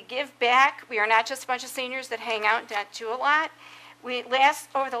 We give back. We are not just a bunch of seniors that hang out and do a lot.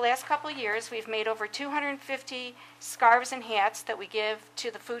 Over the last couple of years, we've made over 250 scarves and hats that we give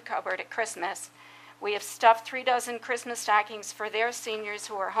to the food cupboard at Christmas. We have stuffed 3 dozen Christmas stockings for their seniors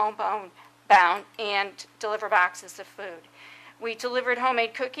who are homebound and deliver boxes of food. We delivered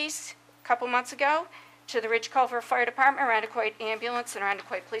homemade cookies a couple months ago to the Ridge Culver Fire Department, Arundecoit Ambulance, and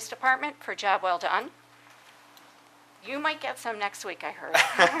Arundecoit Police Department for a job well done. You might get some next week, I heard.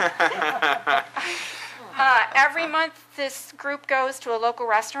 Every month, this group goes to a local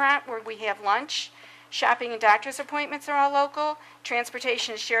restaurant where we have lunch. Shopping and doctor's appointments are all local.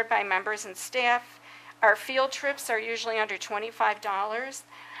 Transportation is shared by members and staff. Our field trips are usually under $25.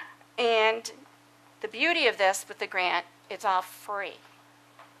 And the beauty of this with the grant, it's all free.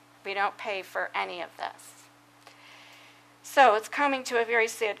 We don't pay for any of this. So it's coming to a very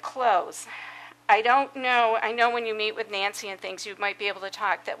sad close. I don't know, I know when you meet with Nancy and things, you might be able to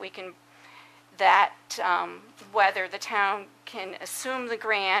talk that whether the town can assume the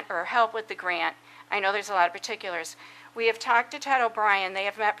grant or help with the grant. I know there's a lot of particulars. We have talked to Ted O'Brien. They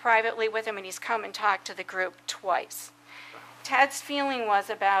have met privately with him, and he's come and talked to the group twice. Ted's feeling was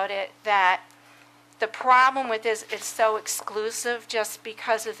about it that the problem with this is so exclusive just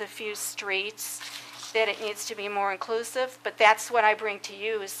because of the few streets that it needs to be more inclusive. But that's what I bring to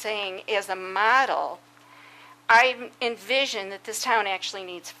you, is saying as a model, I envision that this town actually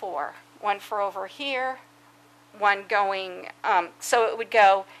needs 4. One for over here, one going, so it would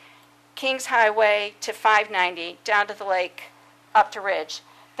go Kings Highway to 590, down to the lake, up to Ridge,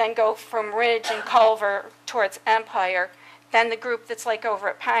 then go from Ridge and Culver towards Empire, then the group that's like over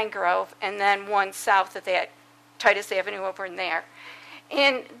at Pine Grove, and then one south of that, Titus Avenue over in there.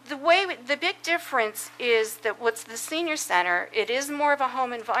 And the big difference is that what's the senior center, it is more of a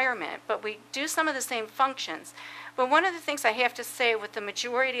home environment, but we do some of the same functions. But one of the things I have to say with the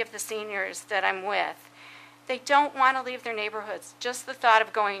majority of the seniors that I'm with, they don't want to leave their neighborhoods. Just the thought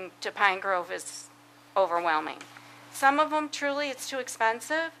of going to Pine Grove is overwhelming. Some of them, truly, it's too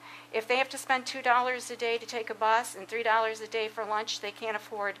expensive. If they have to spend $2 a day to take a bus and $3 a day for lunch, they can't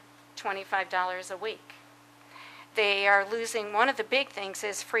afford $25 a week. They are losing, one of the big things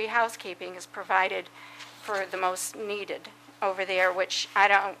is free housekeeping is provided for the most needed over there, which I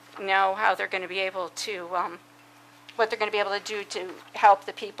don't know how they're going to be able to, what they're going to be able to do to help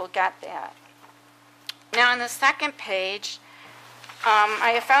the people get that. Now on the second page,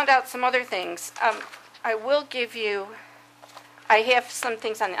 I have found out some other things. I will give you, I have some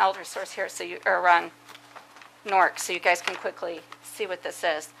things on the Elder Source here, or on NORC, so you guys can quickly see what this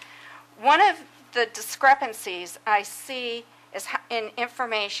is. One of the discrepancies I see is in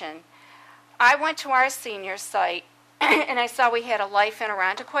information. I went to our senior site and I saw we had a Life in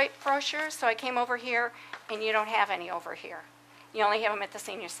Arundecoit brochure, so I came over here, and you don't have any over here. You only have them at the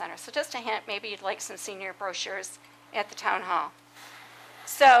senior center. So just a hint, maybe you'd like some senior brochures at the town hall.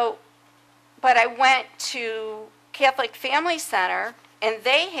 So, but I went to Catholic Family Center, and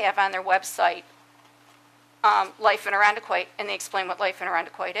they have on their website Life in Arundecoit, and they explain what Life in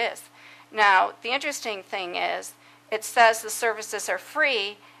Arundecoit is. Now, the interesting thing is, it says the services are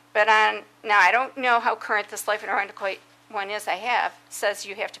free, but now I don't know how current this Life in Arundecoit one is I have. It says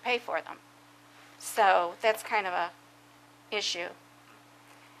you have to pay for them. So that's kind of a issue.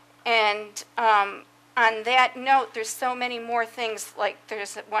 And on that note, there's so many more things, like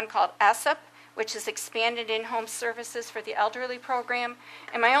there's one called ESSIP, which is expanded in-home services for the elderly program.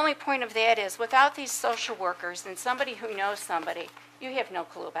 And my only point of that is, without these social workers and somebody who knows somebody, you have no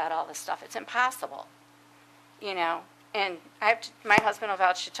clue about all this stuff. It's impossible, you know. And my husband will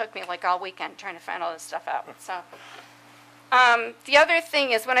vouch, it took me like all weekend trying to find all this stuff out. So, the other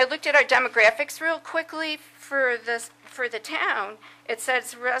thing is, when I looked at our demographics real quickly for the town, it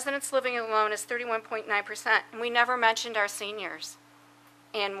says residents living alone is 31.9%, and we never mentioned our seniors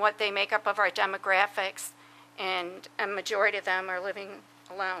and what they make up of our demographics, and a majority of them are living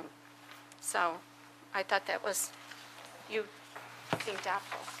alone. So I thought that was, you seemed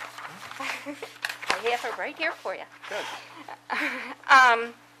doubtful. I have it right here for you. Good.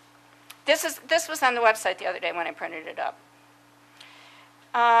 This was on the website the other day when I printed it up.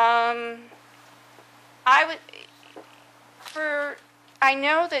 I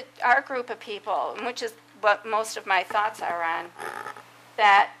know that our group of people, which is what most of my thoughts are on,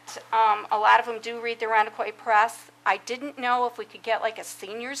 that a lot of them do read the Irondequoit Press. I didn't know if we could get like a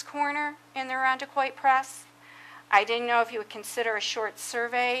seniors corner in the Irondequoit Press. I didn't know if you would consider a short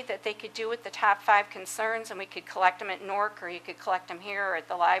survey that they could do with the top 5 concerns, and we could collect them at Newark, or you could collect them here or at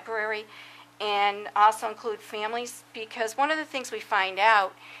the library, and also include families, because one of the things we find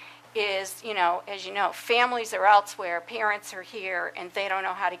out is, you know, as you know, families are elsewhere, parents are here, and they don't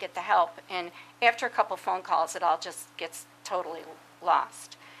know how to get the help. And after a couple phone calls, it all just gets totally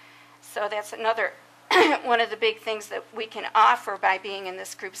lost. So that's another one of the big things that we can offer by being in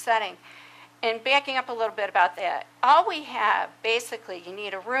this group setting. And backing up a little bit about that, all we have, basically, you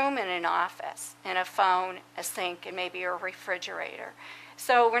need a room and an office, and a phone, a sink, and maybe a refrigerator.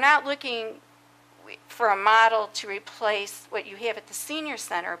 So we're not looking for a model to replace what you have at the senior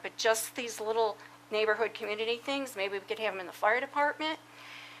center, but just these little neighborhood community things. Maybe we could have them in the fire department,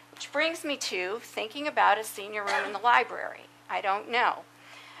 which brings me to thinking about a senior room in the library. I don't know.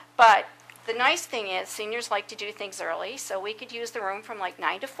 But the nice thing is seniors like to do things early, so we could use the room from like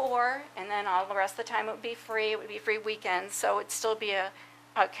 9 to 4, and then all the rest of the time it would be free. It would be free weekends, so it'd still be a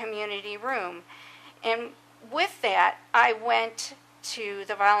community room. And with that, I went to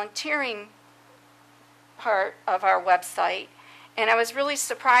the volunteering part of our website, and I was really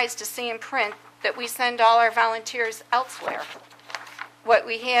surprised to see in print that we send all our volunteers elsewhere. What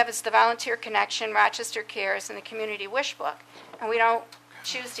we have is the Volunteer Connection, Rochester Cares, and the Community Wish Book, and we don't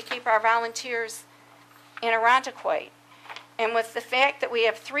choose to keep our volunteers in Irondequoit. And with the fact that we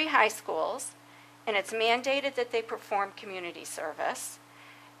have 3 high schools, and it's mandated that they perform community service,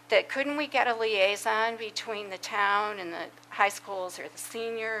 that couldn't we get a liaison between the town and the high schools, or the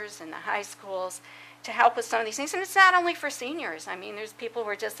seniors and the high schools, to help with some of these things? And it's not only for seniors. I mean, there's people who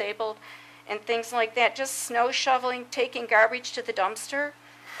are disabled and things like that. Just snow shoveling, taking garbage to the dumpster.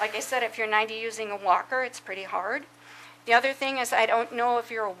 Like I said, if you're 90 using a walker, it's pretty hard. The other thing is, I don't know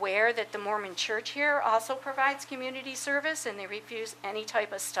if you're aware that the Mormon Church here also provides community service, and they refuse any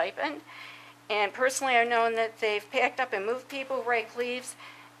type of stipend. And personally, I've known that they've packed up and moved people, rake leaves,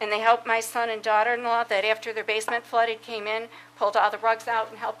 and they helped my son and daughter-in-law that after their basement flooded, came in, pulled all the rugs out,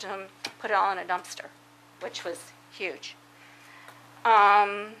 and helped them put it all in a dumpster, which was huge.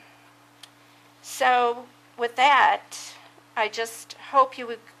 So with that, I just hope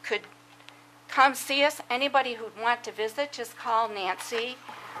you could come see us. Anybody who'd want to visit, just call Nancy.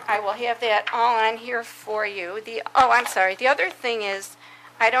 I will have that all on here for you. I'm sorry. The other thing is,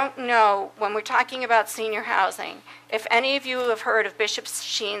 I don't know, when we're talking about senior housing, if any of you have heard of Bishop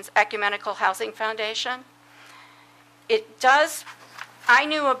Sheen's Ecumenical Housing Foundation. It does, I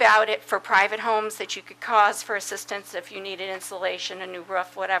knew about it for private homes that you could cause for assistance if you needed insulation, a new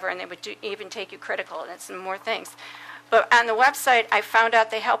roof, whatever, and they would even take you critical and some more things. But on the website, I found out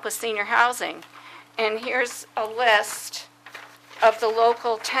they help with senior housing. And here's a list of the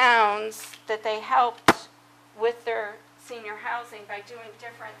local towns that they helped with their senior housing by doing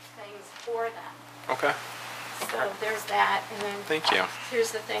different things for them. Okay, So there's that, and then thank you.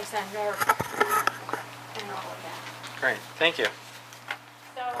 here's the things on Newark and all of that. Great, thank you.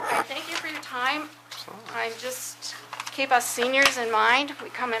 So I thank you for your time. I just keep us seniors in mind. We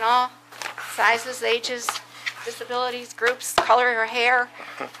come in all sizes, ages, disabilities, groups, color of hair.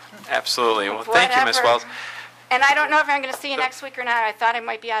 Absolutely. Well, thank you, Ms. Whatever. Wells. And I don't know if I'm going to see you next week or not. I thought I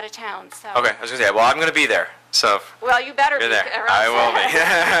might be out of town, so. Okay, I was going to say, well, I'm going to be there, so Well, you better be you're there. there. I will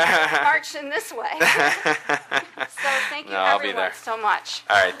be. Marching this way. So thank you No, I'll be everyone there. so much.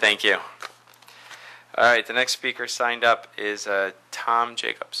 All right, thank you. All right, the next speaker signed up is Tom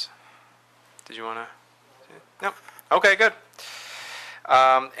Jacobs. Did you want to? No? Okay, good.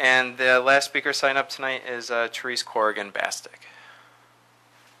 And the last speaker signed up tonight is Therese Corrigan Bastick.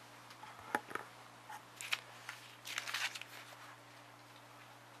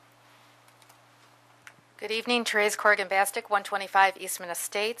 Good evening, Therese Corrigan-Bastick, 125 Eastman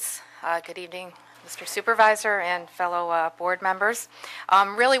Estates. Good evening, Mr. Supervisor and fellow board members.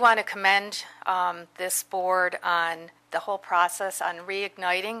 Really want to commend this board on the whole process, on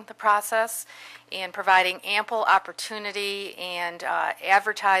reigniting the process and providing ample opportunity and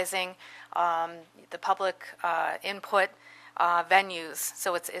advertising the public input venues.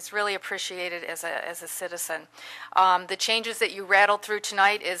 So it's really appreciated as a citizen. The changes that you rattled through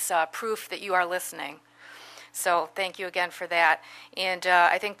tonight is proof that you are listening. So thank you again for that. And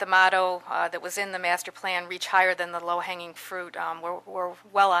I think the motto that was in the master plan, reach higher than the low-hanging fruit, we're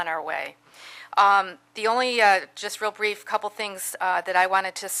well on our way. The only, just real brief, couple things that I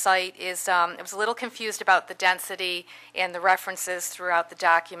wanted to cite is I was a little confused about the density and the references throughout the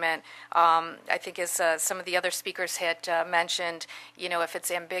document. I think as some of the other speakers had mentioned, you know, if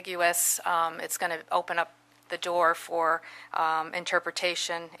it's ambiguous, it's going to open up the door for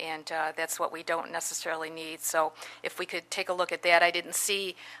interpretation, and that's what we don't necessarily need. So if we could take a look at that. I didn't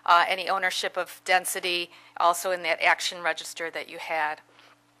see any ownership of density also in that action register that you had.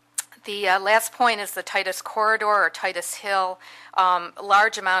 The last point is the Titus Corridor or Titus Hill. A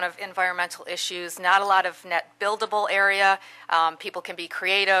large amount of environmental issues, not a lot of net buildable area. People can be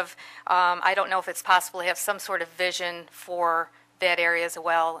creative. I don't know if it's possible to have some sort of vision for that area as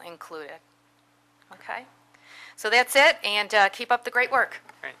well included. Okay? So that's it, and keep up the great work.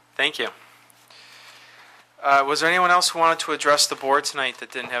 Great. Thank you. Was there anyone else who wanted to address the board tonight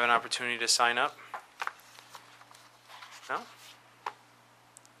that didn't have an opportunity to sign up? No?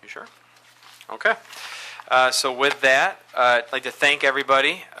 You sure? Okay. So with that, I'd like to thank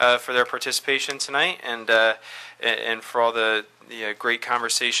everybody for their participation tonight and for all the great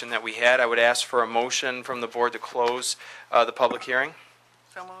conversation that we had. I would ask for a motion from the board to close the public hearing.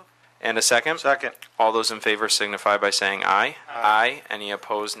 So moved. And a second? Second. All those in favor signify by saying aye. Aye. Any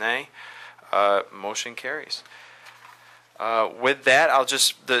opposed, nay. Motion carries. With that, I'll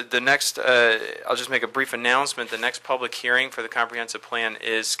just make a brief announcement. The next public hearing for the comprehensive plan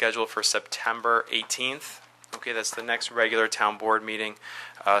is scheduled for September 18th. Okay, that's the next regular town board meeting,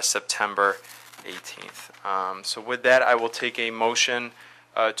 September 18th. So with that, I will take a motion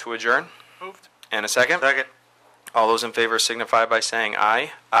to adjourn. Moved. And a second? Second. All those in favor signify by saying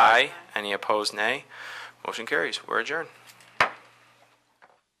aye. Aye. Any opposed, nay. Motion carries. We're adjourned.